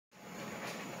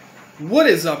What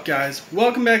is up, guys?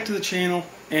 Welcome back to the channel,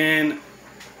 and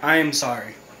I am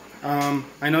sorry.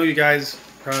 I know you guys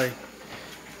probably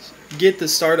get the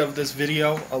start of this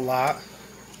video a lot.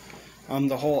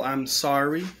 The whole "I'm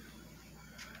sorry,"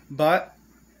 but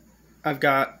I've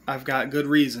got good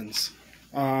reasons.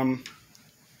 So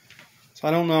I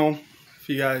don't know if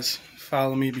you guys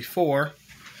follow me before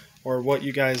or what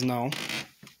you guys know,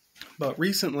 but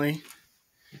recently,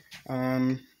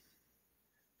 I've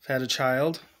had a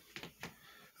child.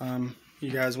 You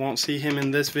guys won't see him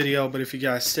in this video, but if you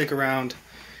guys stick around,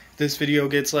 this video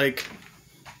gets like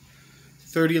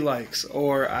 30 likes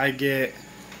or I get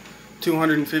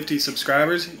 250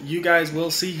 subscribers, you guys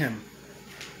will see him.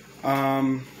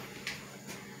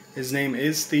 His name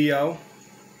is Theo.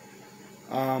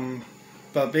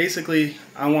 But basically,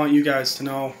 I want you guys to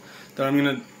know that I'm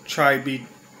going to try to be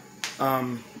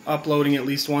uploading at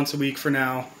least once a week for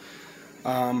now.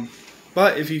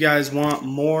 But if you guys want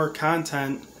more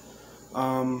content,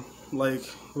 and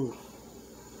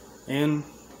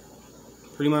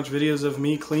pretty much videos of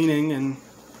me cleaning and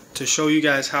to show you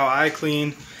guys how I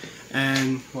clean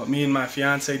and what me and my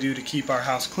fiance do to keep our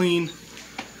house clean.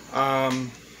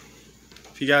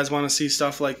 If you guys want to see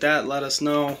stuff like that, let us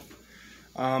know.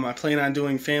 I plan on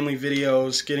doing family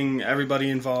videos, getting everybody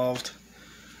involved.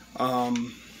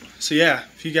 So yeah,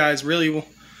 if you guys really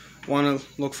want to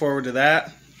look forward to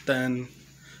that, then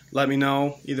let me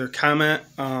know. Either comment,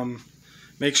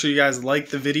 make sure you guys like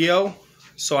the video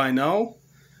so I know.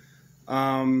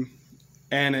 And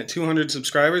at 200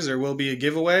 subscribers, there will be a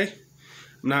giveaway.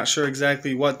 I'm not sure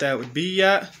exactly what that would be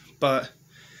yet, but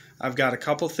I've got a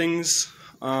couple things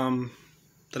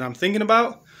that I'm thinking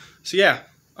about. So yeah,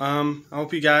 I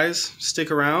hope you guys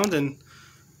stick around and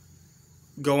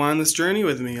go on this journey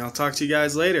with me. I'll talk to you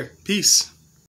guys later. Peace.